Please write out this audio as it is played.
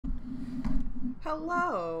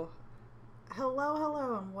Hello.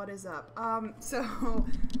 Hello, and what is up? So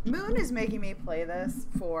Moon is making me play this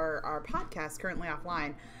for our podcast currently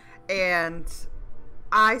offline, and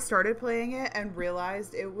I started playing it and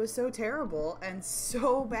realized it was so terrible and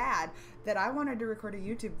so bad that I wanted to record a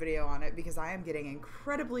YouTube video on it because I am getting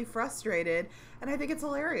incredibly frustrated and I think it's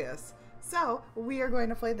hilarious. So we are going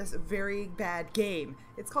to play this very bad game.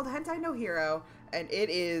 It's called Hentai No Hero, and it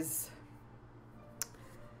is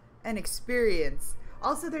an experience.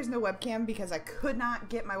 Also, there's no webcam because I could not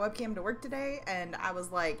get my webcam to work today, and I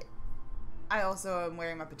was like, I also am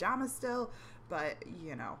wearing my pajamas still, but,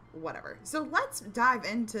 you know, whatever. So let's dive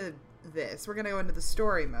into this. We're going to go into the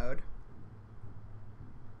story mode.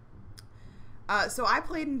 So I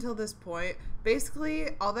played until this point. Basically,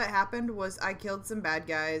 all that happened was I killed some bad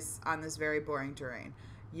guys on this very boring terrain.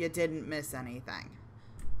 You didn't miss anything.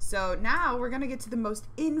 So now we're going to get to the most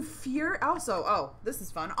also, oh, this is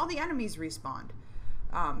fun. All the enemies respawned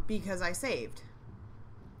because I saved.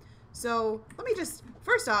 So let me just,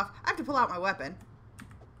 first off, I have to pull out my weapon,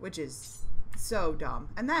 which is so dumb.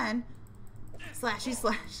 And then, slashy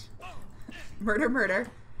slash, murder, murder.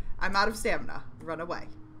 I'm out of stamina. Run away.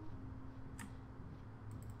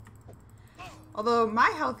 Although my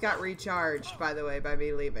health got recharged, by the way, by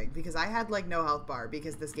me leaving, because I had like no health bar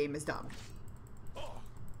because this game is dumb.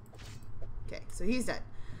 Okay, so he's dead.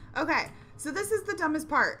 Okay, so this is the dumbest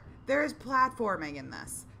part. There is platforming in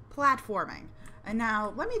this. Platforming. And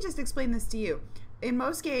now, let me just explain this to you. In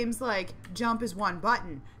most games, like, jump is one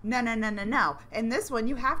button. No. In this one,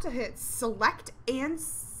 you have to hit select and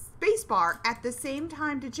spacebar at the same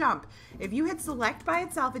time to jump. If you hit select by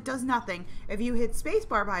itself, it does nothing. If you hit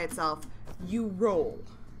spacebar by itself, you roll.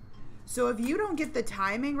 So if you don't get the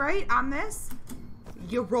timing right on this,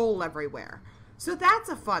 you roll everywhere. So that's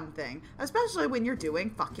a fun thing, especially when you're doing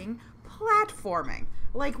fucking platforming,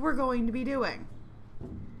 like we're going to be doing.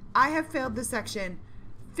 I have failed this section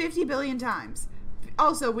 50 billion times.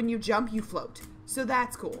 Also, when you jump, you float. So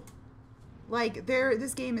that's cool. Like,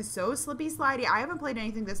 this game is so slippy slidey. I haven't played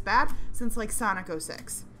anything this bad since, like, Sonic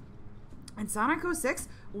 06. And Sonic 06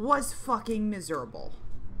 was fucking miserable.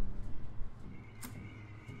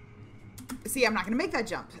 See, I'm not going to make that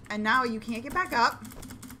jump. And now you can't get back up.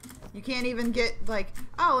 You can't even get, like,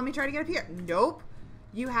 oh, let me try to get up here. Nope.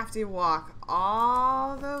 You have to walk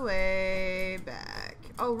all the way back.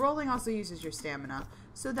 Oh, rolling also uses your stamina,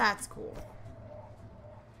 so that's cool.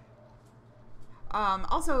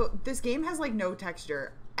 Also, this game has, like, no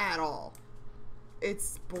texture at all.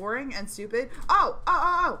 It's boring and stupid.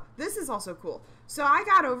 Oh, this is also cool. So I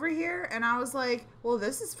got over here and I was like, well,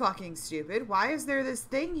 this is fucking stupid. Why is there this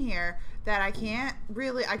thing here that I can't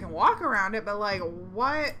really, I can walk around it, but like,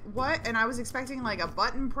 what? And I was expecting like a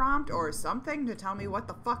button prompt or something to tell me what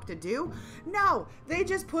the fuck to do. No, they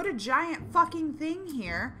just put a giant fucking thing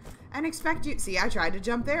here and expect you, see, I tried to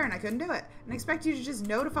jump there and I couldn't do it, and expect you to just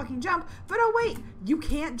know to fucking jump, but oh wait, you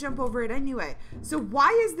can't jump over it anyway. So why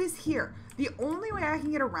is this here? The only way I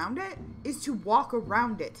can get around it is to walk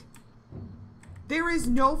around it. There is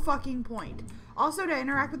no fucking point. Also, to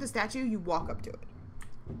interact with the statue, you walk up to it.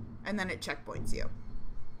 And then it checkpoints you.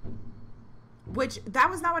 Which, that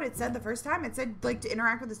was not what it said the first time. It said, like, to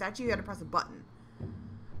interact with the statue, you had to press a button.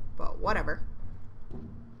 But whatever.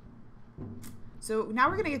 So now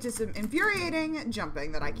we're going to get to some infuriating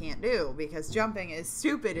jumping that I can't do, because jumping is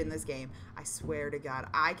stupid in this game. I swear to God,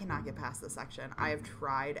 I cannot get past this section. I have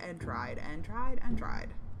tried and tried and tried and tried.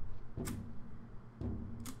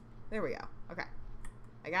 There we go. Okay.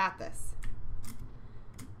 I got this.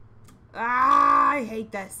 Ah, I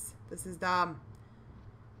hate this. This is dumb.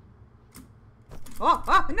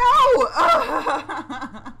 Oh, no!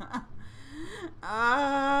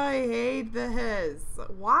 I hate this.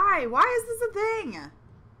 Why? Why is this a thing?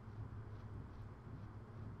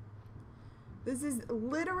 This is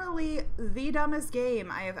literally the dumbest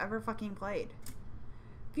game I have ever fucking played.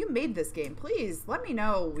 If you made this game, please let me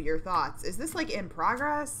know your thoughts. Is this like in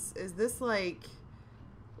progress? Is this like,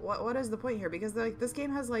 what is the point here? Because like this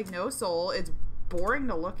game has like no soul. It's boring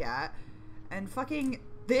to look at. And fucking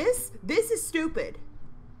this is stupid.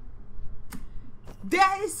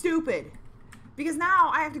 That is stupid. Because now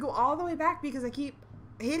I have to go all the way back because I keep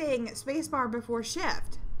hitting spacebar before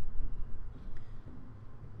shift.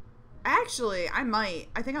 Actually, I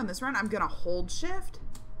think on this run I'm gonna hold shift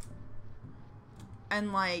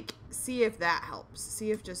and like see if that helps. See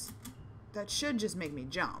if that should just make me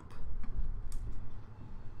jump.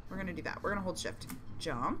 We're gonna do that. We're gonna hold shift.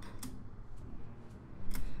 Jump.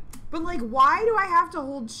 But like, why do I have to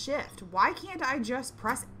hold shift? Why can't I just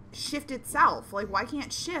press shift itself? Like, why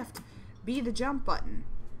can't shift be the jump button?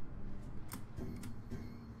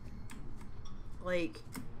 Like,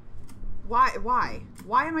 why?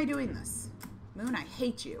 Why am I doing this? Moon, I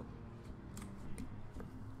hate you.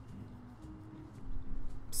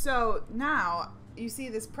 So, now, you see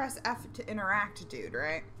this press F to interact dude,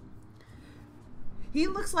 right? He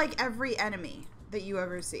looks like every enemy that you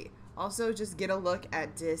ever see. Also, just get a look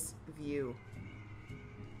at this view.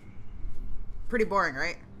 Pretty boring,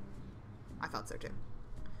 right? I thought so, too.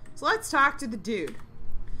 So, let's talk to the dude.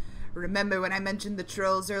 Remember when I mentioned the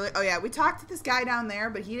trolls earlier? Oh, yeah, we talked to this guy down there,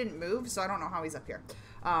 but he didn't move, so I don't know how he's up here.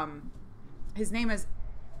 His name is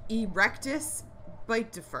Erectus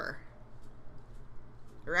Bitifer.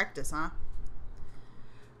 Erectus, huh?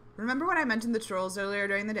 Remember when I mentioned the trolls earlier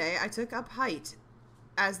during the day? I took up height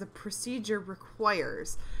as the procedure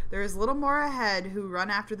requires. There is little more ahead who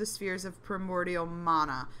run after the spheres of primordial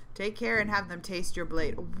mana. Take care and have them taste your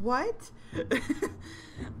blade. What?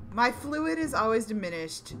 My fluid is always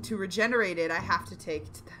diminished. To regenerate it, I have to take...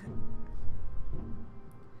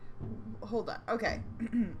 Hold on. Okay.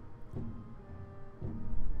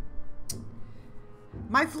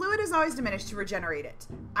 My fluid is always diminished. To regenerate it,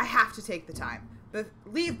 I have to take the time.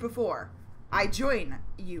 Leave before I join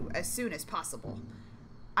you as soon as possible.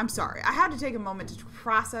 I'm sorry. I had to take a moment to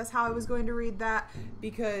process how I was going to read that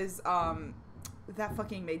because that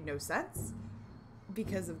fucking made no sense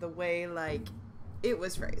because of the way, like, it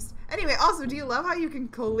was phrased. Anyway, also, do you love how you can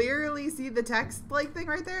clearly see the text, like, thing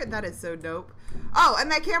right there? That is so dope. Oh, and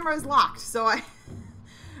that camera is locked, so I...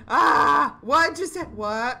 what just...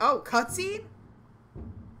 What? Oh, cutscene?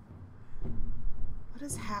 What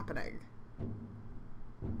is happening?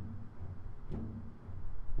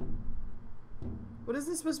 What is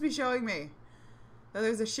this supposed to be showing me? Oh,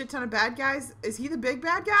 there's a shit ton of bad guys. Is he the big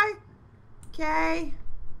bad guy? Okay.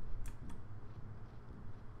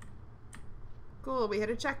 Cool, we hit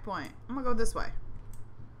a checkpoint. I'm gonna go this way.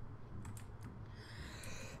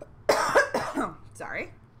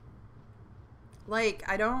 Sorry. Like,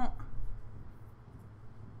 I don't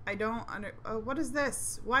what is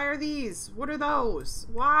this? Why are these? What are those?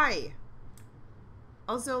 Why?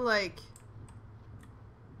 Also, like,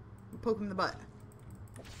 poke him in the butt.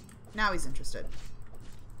 Now he's interested.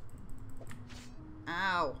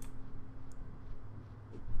 Ow.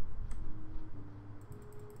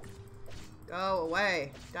 Go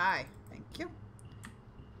away. Die. Thank you.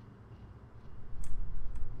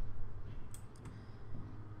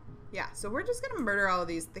 Yeah, so we're just gonna murder all of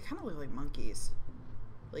these. They kind of look like monkeys.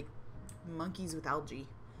 Like monkeys with algae.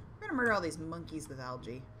 We're gonna murder all these monkeys with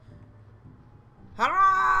algae.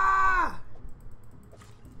 Hurrah!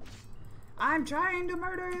 I'm trying to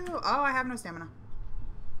murder you. Oh, I have no stamina.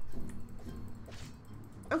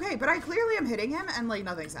 Okay, but I clearly am hitting him and, like,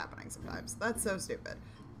 nothing's happening sometimes. That's so stupid.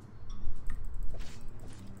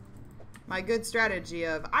 My good strategy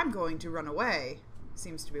of I'm going to run away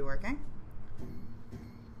seems to be working.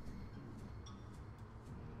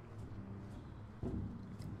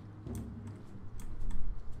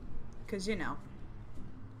 Because, you know.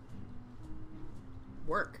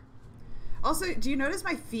 Work. Also, do you notice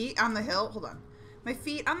my feet on the hill? Hold on. My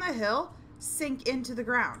feet on the hill sink into the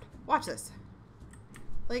ground. Watch this.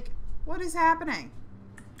 Like, what is happening?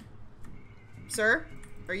 Sir?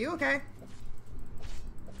 Are you okay?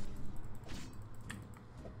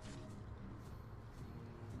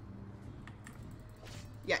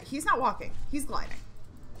 Yeah, he's not walking. He's gliding.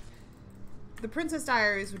 The Princess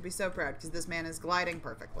Diaries would be so proud because this man is gliding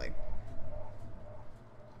perfectly.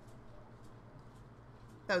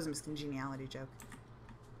 That was a miscongeniality joke.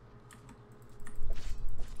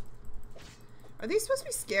 Are these supposed to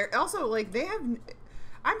be scared? Also, like, they have...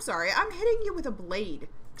 I'm sorry, I'm hitting you with a blade.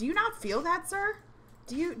 Do you not feel that, sir?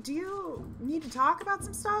 Do you need to talk about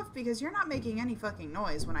some stuff? Because you're not making any fucking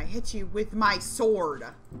noise when I hit you with my sword.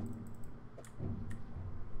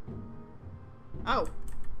 Oh.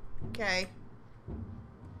 Okay.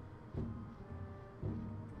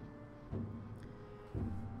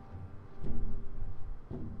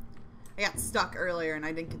 I got stuck earlier and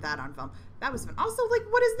I didn't get that on film. That was fun. Also, like,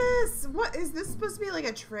 what is this? What is this supposed to be, like,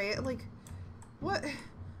 a tray? Like, what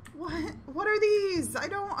are these? I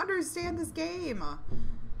don't understand this game.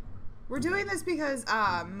 We're doing this because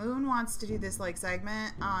Moon wants to do this, like,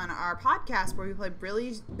 segment on our podcast where we play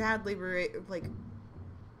really badly, like,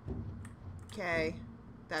 okay,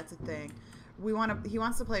 that's a thing. He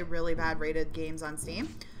wants to play really bad rated games on Steam.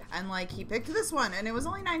 And, like, he picked this one, and it was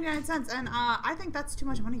only 99 cents, and I think that's too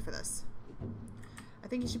much money for this. I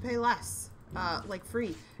think you should pay less. Like,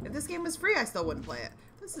 free. If this game was free, I still wouldn't play it.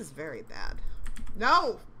 This is very bad.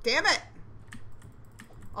 No! Damn it!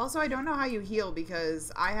 Also, I don't know how you heal,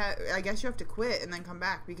 because I guess you have to quit and then come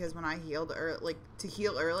back, because when I healed, to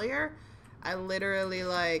heal earlier, I literally,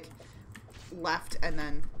 like, left and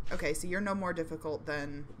then... Okay, so you're no more difficult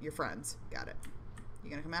than your friends. Got it. You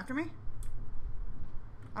gonna come after me?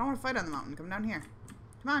 I don't want to fight on the mountain. Come down here.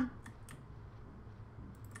 Come on.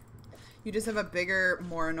 You just have a bigger,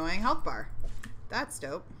 more annoying health bar. That's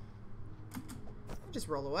dope. Just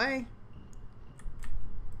roll away.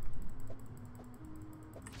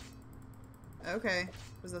 Okay.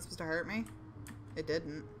 Was that supposed to hurt me? It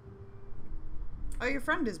didn't. Oh, your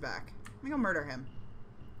friend is back. Let me go murder him.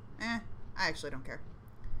 I actually don't care.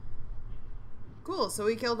 Cool, so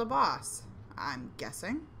we killed a boss. I'm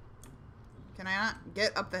guessing. Can I not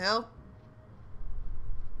get up the hill?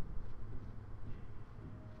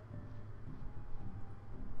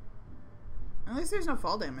 At least there's no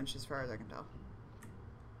fall damage as far as I can tell.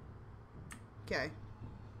 Okay.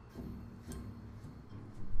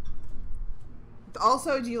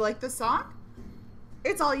 Also, do you like this song?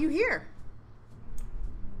 It's all you hear.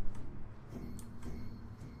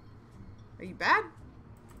 Are you bad?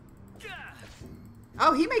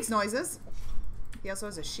 Oh, he makes noises. He also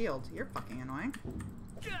has a shield. You're fucking annoying.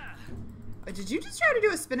 Oh, did you just try to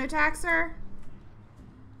do a spin attack, sir?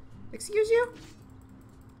 Excuse you?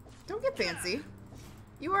 Don't get fancy.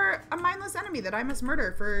 You are a mindless enemy that I must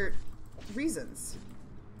murder for reasons.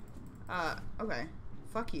 Okay.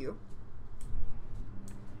 Fuck you.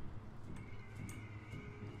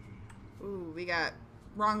 Ooh, we got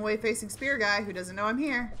wrong way facing spear guy who doesn't know I'm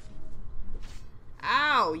here.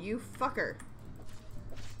 Ow, you fucker.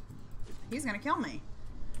 He's gonna kill me.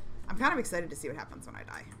 I'm kind of excited to see what happens when I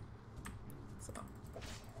die. So.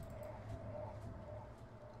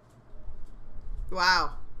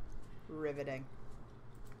 Wow. Riveting.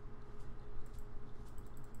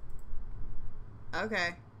 Okay.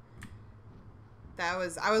 That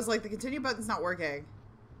was, I was like, the continue button's not working.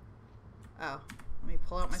 Oh, let me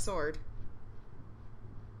pull out my sword.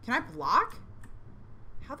 Can I block?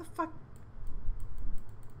 How the fuck?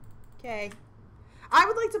 Okay. I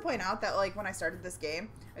would like to point out that, like, when I started this game,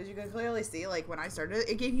 as you can clearly see, like, when I started it,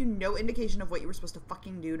 it gave you no indication of what you were supposed to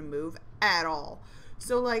fucking do to move at all.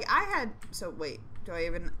 So, like, I had, so, wait, do I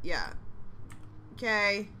even, yeah.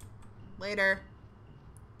 Okay. Later.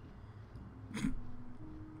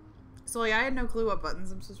 So, like, I had no clue what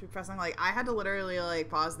buttons I'm supposed to be pressing. Like, I had to literally, like,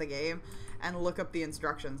 pause the game and look up the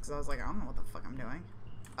instructions, because I was like, I don't know what the fuck I'm doing.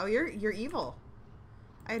 Oh, you're evil.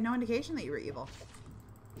 I had no indication that you were evil.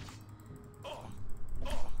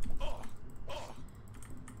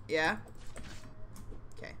 Yeah?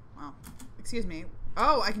 Okay, well, excuse me.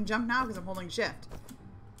 Oh, I can jump now because I'm holding shift.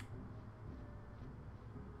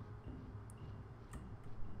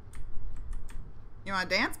 You want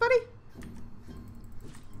to dance, buddy?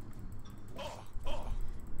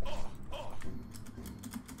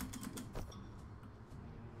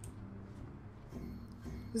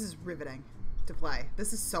 This is riveting to play.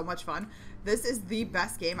 This is so much fun. This is the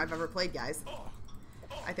best game I've ever played, guys.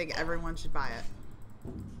 I think everyone should buy it.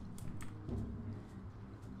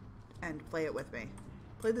 And play it with me.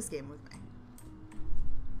 Play this game with me.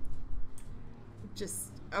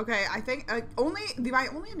 Just, okay, I think my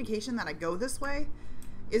only indication that I go this way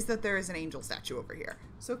is that there is an angel statue over here.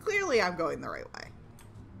 So clearly I'm going the right way.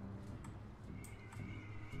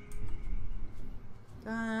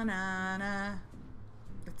 Da-na-na.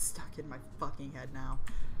 It's stuck in my fucking head now.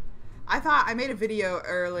 I made a video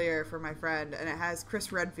earlier for my friend, and it has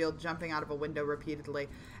Chris Redfield jumping out of a window repeatedly,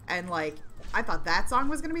 and like, I thought that song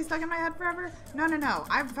was gonna be stuck in my head forever. No, no, no.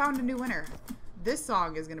 I've found a new winner. This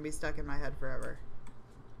song is gonna be stuck in my head forever.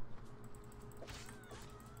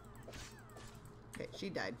 Okay, she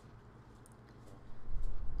died.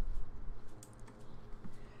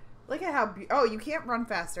 Look at how... Oh, you can't run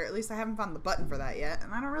faster. At least I haven't found the button for that yet.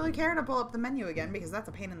 And I don't really care to pull up the menu again because that's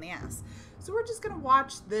a pain in the ass. So we're just going to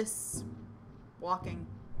watch this walking.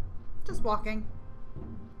 Just walking.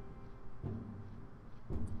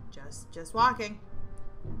 Just walking.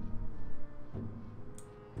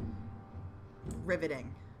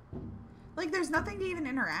 Riveting. Like, there's nothing to even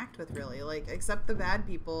interact with, really. Like, except the bad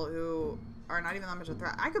people who are not even that much of a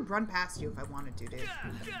threat. I could run past you if I wanted to, dude.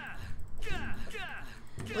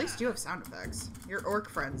 At least you have sound effects. Your orc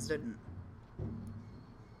friends didn't.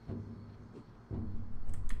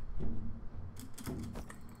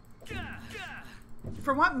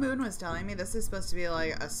 From what Moon was telling me, this is supposed to be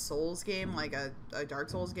like a Souls game, like a Dark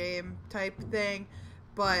Souls game type thing.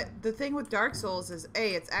 But the thing with Dark Souls is,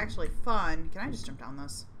 A, it's actually fun. Can I just jump down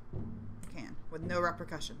this? I can. With no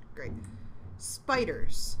repercussion. Great.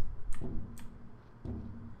 Spiders.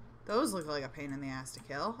 Those look like a pain in the ass to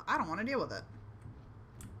kill. I don't want to deal with it.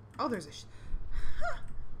 Oh, there's a...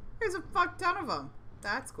 There's a fuck ton of them.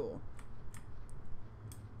 That's cool.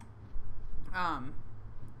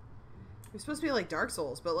 It's supposed to be like Dark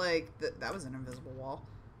Souls, but like that was an invisible wall.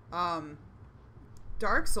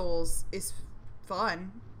 Dark Souls is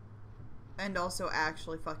fun and also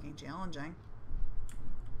actually fucking challenging.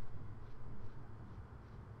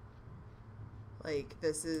 Like,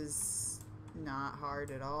 this is not hard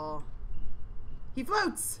at all. He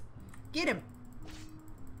floats! Get him!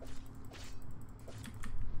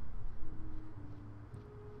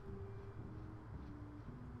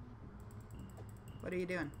 What are you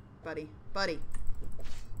doing, buddy? Buddy.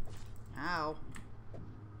 Ow.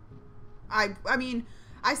 I mean,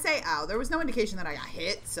 I say ow. There was no indication that I got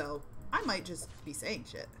hit, so I might just be saying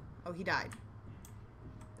shit. Oh, he died.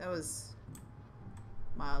 That was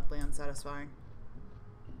mildly unsatisfying.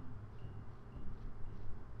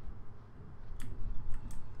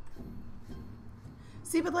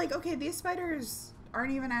 See, but like, okay, these spiders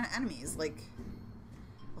aren't even enemies. Like,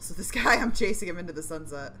 also this guy, I'm chasing him into the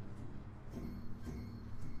sunset.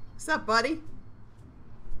 What's up, buddy?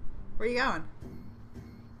 Where you going?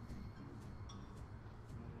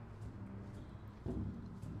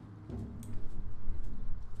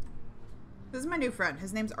 This is my new friend.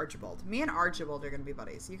 His name's Archibald. Me and Archibald are gonna be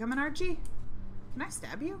buddies. You coming, Archie? Can I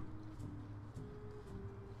stab you?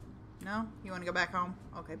 No? You wanna go back home?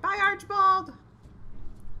 Okay. Bye, Archibald!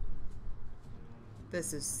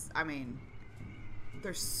 This is, I mean,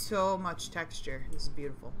 there's so much texture. This is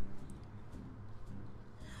beautiful.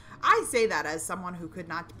 I say that as someone who could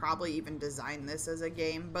not probably even design this as a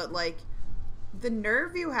game, but like, the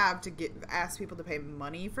nerve you have to ask people to pay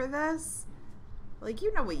money for this, like,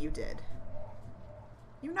 you know what you did.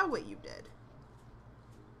 You know what you did.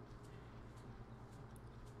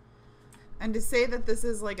 And to say that this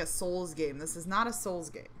is like a Souls game, this is not a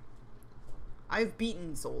Souls game. I've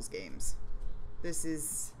beaten Souls games. This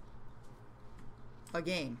is a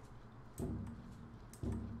game.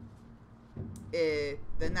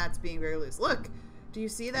 Then that's being very loose. Look, do you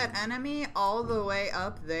see that enemy all the way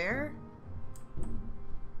up there?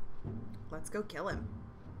 Let's go kill him.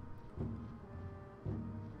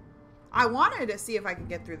 I wanted to see if I could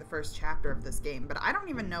get through the first chapter of this game, but I don't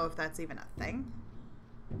even know if that's even a thing.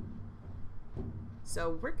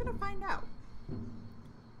 So we're gonna find out.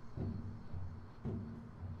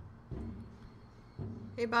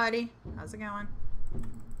 Hey buddy, how's it going?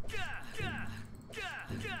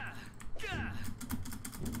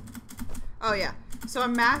 Oh yeah, so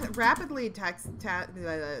I'm rapidly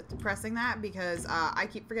pressing that because I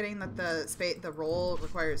keep forgetting that the roll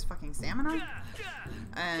requires fucking stamina,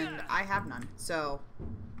 and I have none, so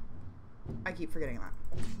I keep forgetting that.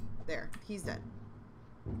 There, he's dead.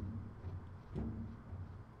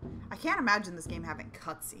 I can't imagine this game having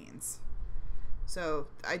cutscenes, so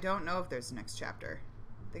I don't know if there's a next chapter.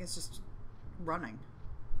 I think it's just running.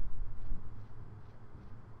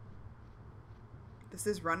 This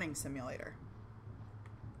is running simulator.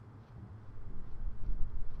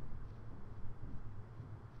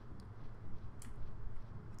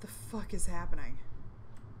 What the fuck is happening?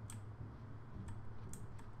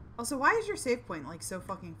 Also, why is your save point like so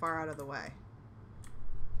fucking far out of the way?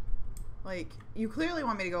 Like, you clearly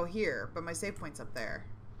want me to go here, but my save point's up there.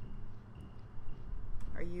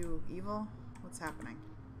 Are you evil? What's happening?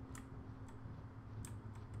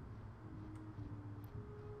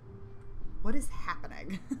 What is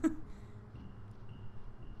happening?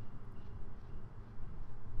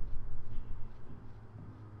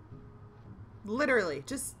 Literally,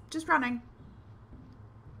 just running.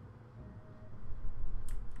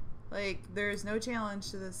 Like, there's no challenge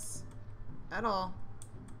to this at all.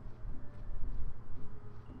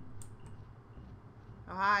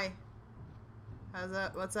 Oh, hi. How's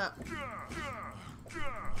up? What's up?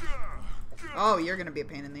 Oh, you're gonna be a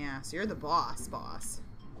pain in the ass. You're the boss.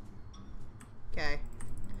 Okay.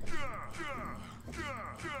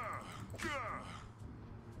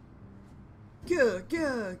 Go.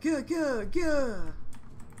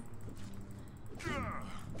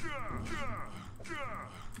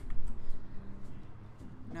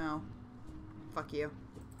 No. Fuck you.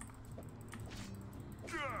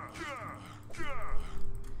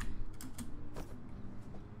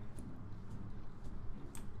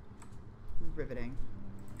 Riveting.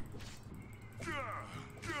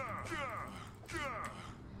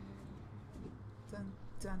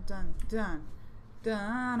 Dun.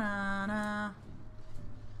 Da-na-na.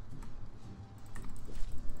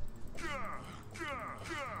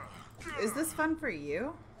 Is this fun for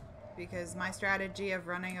you? Because my strategy of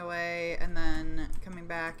running away and then coming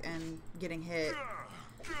back and getting hit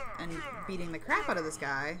and beating the crap out of this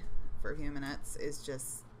guy for a few minutes is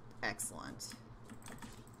just excellent.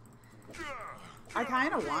 I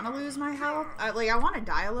kind of want to lose my health. I want to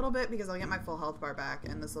die a little bit because I'll get my full health bar back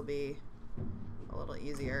and this will be a little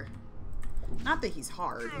easier. Not that he's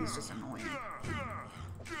hard, he's just annoying.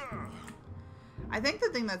 I think the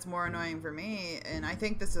thing that's more annoying for me, and I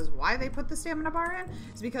think this is why they put the stamina bar in,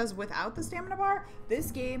 is because without the stamina bar,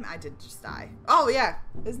 this game, I did just die. Oh yeah,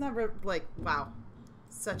 isn't that like, wow.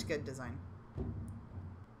 Such good design.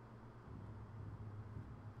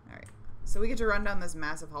 Alright, so we get to run down this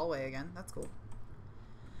massive hallway again. That's cool.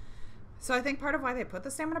 So I think part of why they put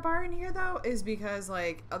the stamina bar in here, though, is because,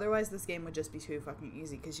 like, otherwise this game would just be too fucking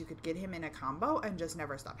easy, because you could get him in a combo and just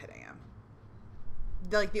never stop hitting him.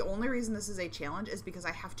 Like, the only reason this is a challenge is because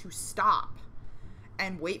I have to stop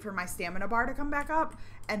and wait for my stamina bar to come back up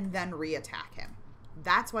and then re-attack him.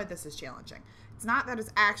 That's why this is challenging. It's not that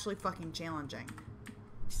it's actually fucking challenging.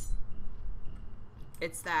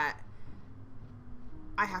 It's that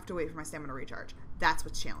I have to wait for my stamina recharge. That's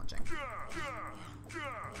what's challenging.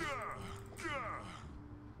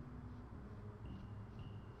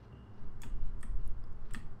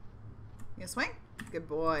 You swing? Good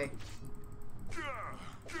boy.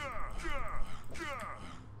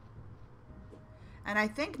 And I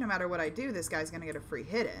think no matter what I do, this guy's gonna get a free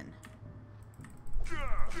hit in.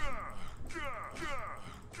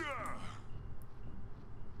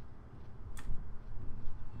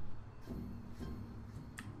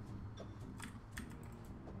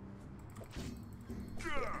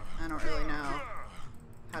 Yeah, I don't really know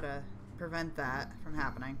how to prevent that from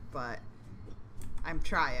happening, but I'm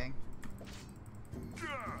trying.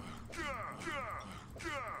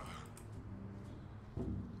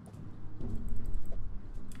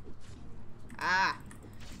 Ah!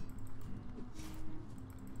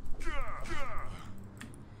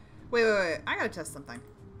 Wait. I gotta test something.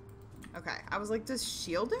 Okay, I was like, does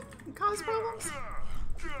shielding cause problems?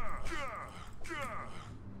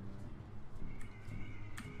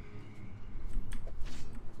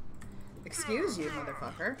 Excuse you,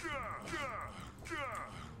 motherfucker.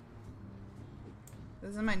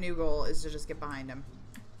 This is my new goal, is to just get behind him.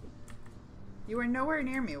 You are nowhere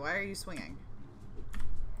near me. Why are you swinging?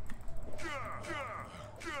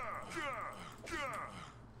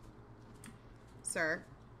 Sir.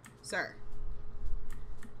 Sir.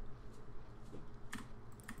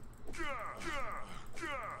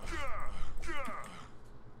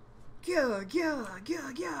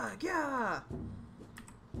 Yeah.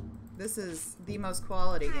 This is the most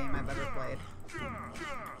quality game I've ever played.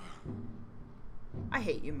 I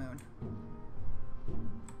hate you, Moon.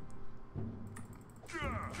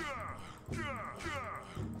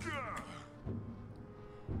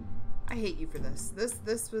 I hate you for this.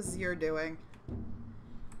 This was your doing.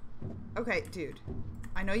 Okay, dude.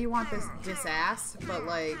 I know you want this ass, but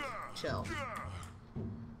like, chill.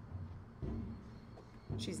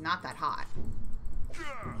 She's not that hot.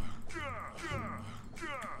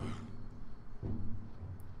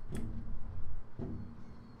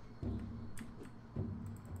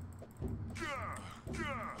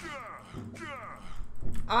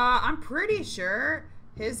 I'm pretty sure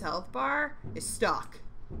his health bar is stuck.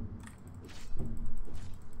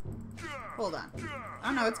 Hold on.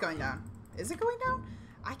 Oh no, it's going down. Is it going down?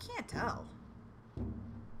 I can't tell.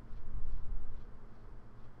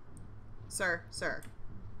 Sir.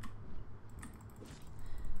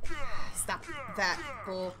 Stop that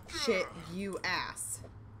bullshit, you ass.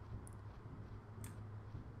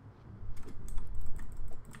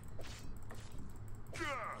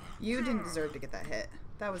 You didn't deserve to get that hit.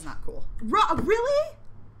 That was not cool. Really?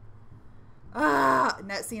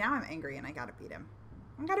 See, now I'm angry and I gotta beat him.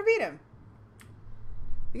 I gotta beat him.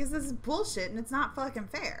 Because this is bullshit and it's not fucking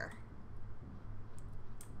fair.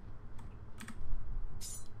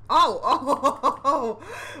 Oh.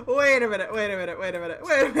 Wait a minute. Wait a minute. Whee!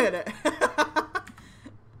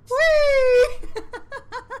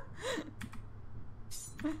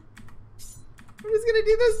 I'm just gonna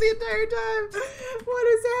do this the entire time. What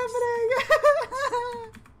is happening?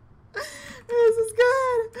 This is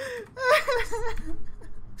good.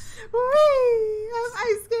 Whee! I'm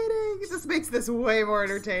ice skating. This makes this way more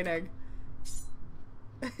entertaining.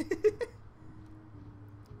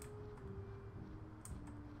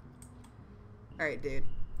 Alright, dude.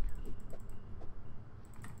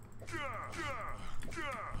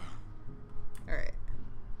 Alright.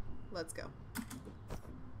 Let's go.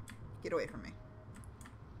 Get away from me.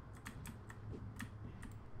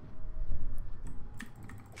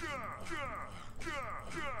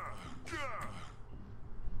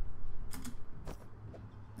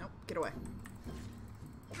 Nope, get away.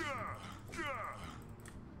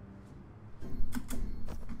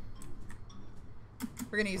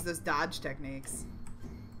 We're gonna use those dodge techniques.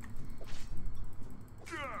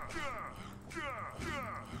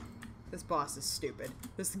 This boss is stupid.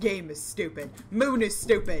 This game is stupid. Moon is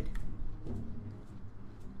stupid.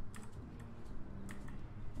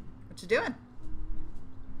 What you doing?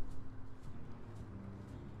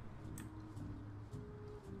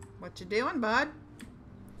 What you doing, bud?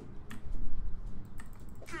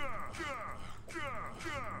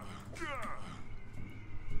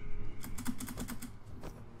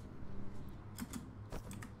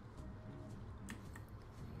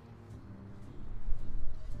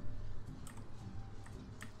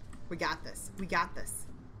 We got this. We got this.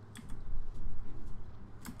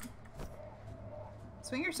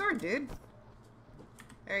 Swing your sword, dude.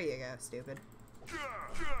 There you go, stupid.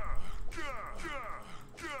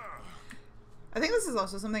 I think this is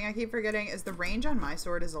also something I keep forgetting, is the range on my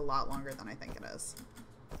sword is a lot longer than I think it is.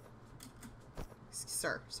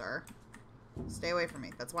 Sir. Stay away from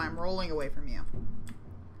me. That's why I'm rolling away from you.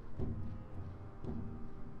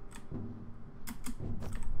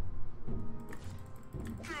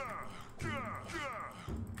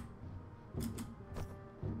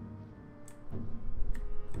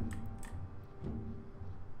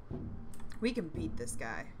 We can beat this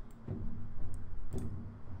guy.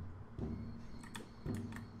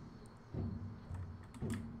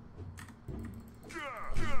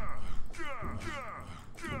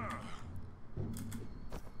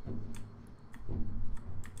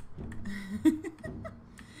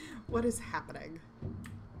 What is happening?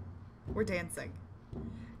 We're dancing.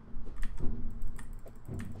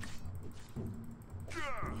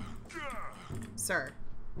 Sir,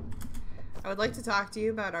 I would like to talk to you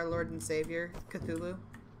about our Lord and Savior, Cthulhu.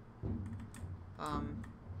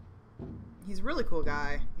 He's a really cool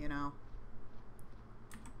guy, you know.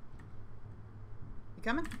 You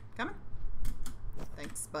coming? Coming?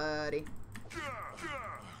 Thanks, buddy.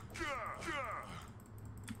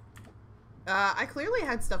 I clearly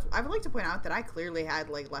had stuff. I would like to point out that I clearly had,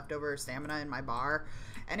 like, leftover stamina in my bar,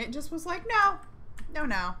 and it just was like, no.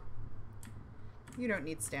 No. You don't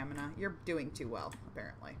need stamina. You're doing too well,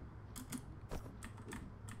 apparently.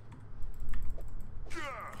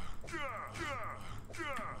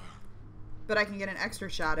 But I can get an extra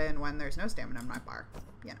shot in when there's no stamina in my bar.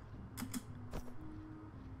 You know.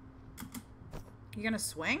 You gonna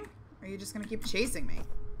swing? Or are you just gonna keep chasing me?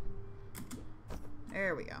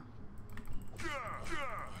 There we go.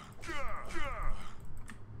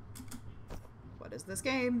 What is this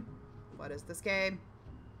game? What is this game?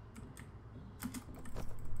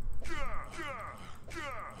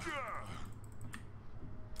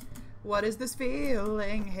 What is this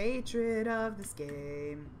feeling? Hatred of this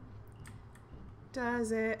game.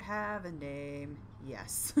 Does it have a name?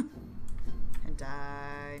 Yes. And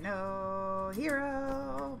I know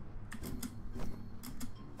hero.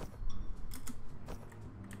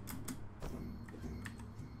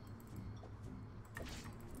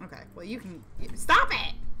 Okay, well you can... Stop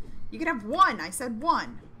it! You can have one. I said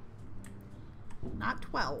one. Not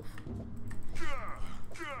 12.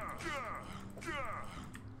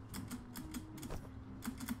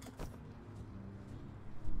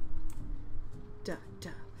 Da, da,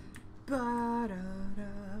 ba, da,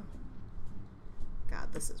 da.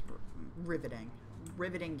 God, this is riveting.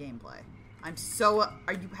 Riveting gameplay. I'm so...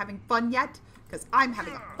 Are you having fun yet? Because I'm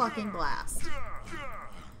having a fucking blast.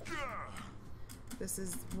 This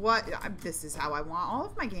is what... This is how I want all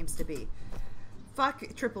of my games to be. Fuck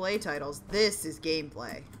AAA titles. This is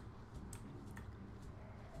gameplay.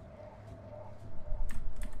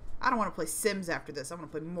 I don't want to play Sims after this. I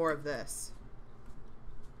want to play more of this.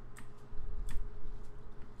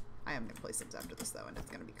 I am going to play Sims after this, though, and it's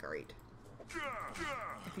going to be great.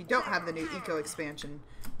 If you don't have the new Eco expansion,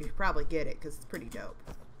 you should probably get it, because it's pretty dope.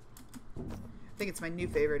 I think it's my new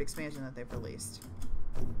favorite expansion that they've released.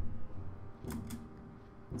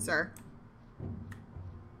 Sir?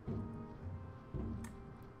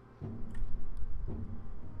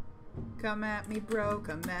 Come at me, bro.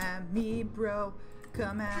 Come at me, bro.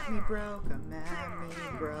 Come at me, bro. Come at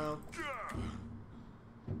me, bro.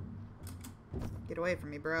 Get away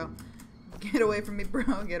from me, bro. Get away from me,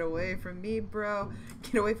 bro. Get away from me, bro.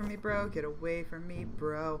 Get away from me, bro. Get away from me,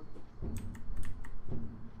 bro.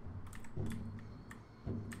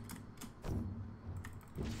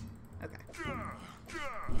 Okay.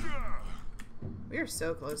 We are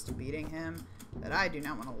so close to beating him that I do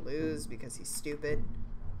not want to lose because he's stupid.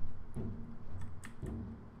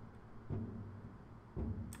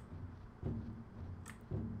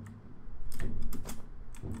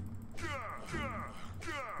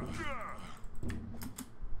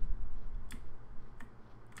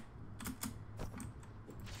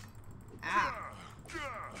 Ah.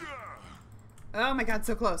 Oh my god,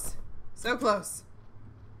 so close. So close.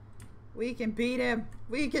 We can beat him.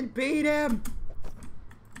 We can beat him.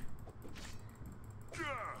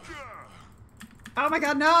 Oh my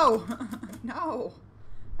god, no. No.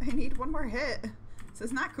 I need one more hit. This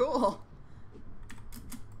is not cool.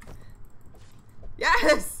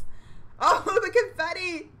 Yes. Oh, the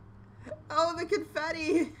confetti. Oh, the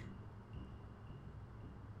confetti.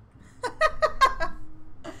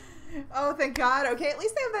 Oh, thank God. Okay, at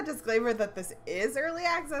least they have that disclaimer that this is early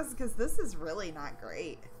access, because this is really not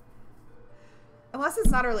great. Unless it's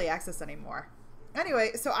not early access anymore.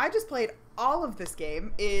 Anyway, so I just played all of this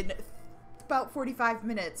game in about 45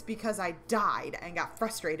 minutes because I died and got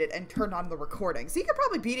frustrated and turned on the recording. So you could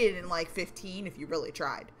probably beat it in like 15 if you really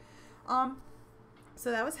tried.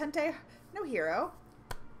 So that was Hentai No Hero.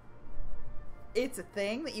 It's a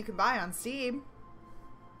thing that you can buy on Steam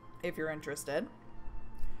if you're interested.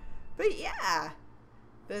 But yeah,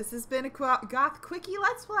 this has been a Goth Quickie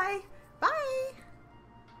Let's Play. Bye!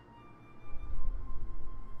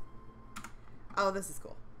 Oh, this is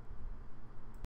cool.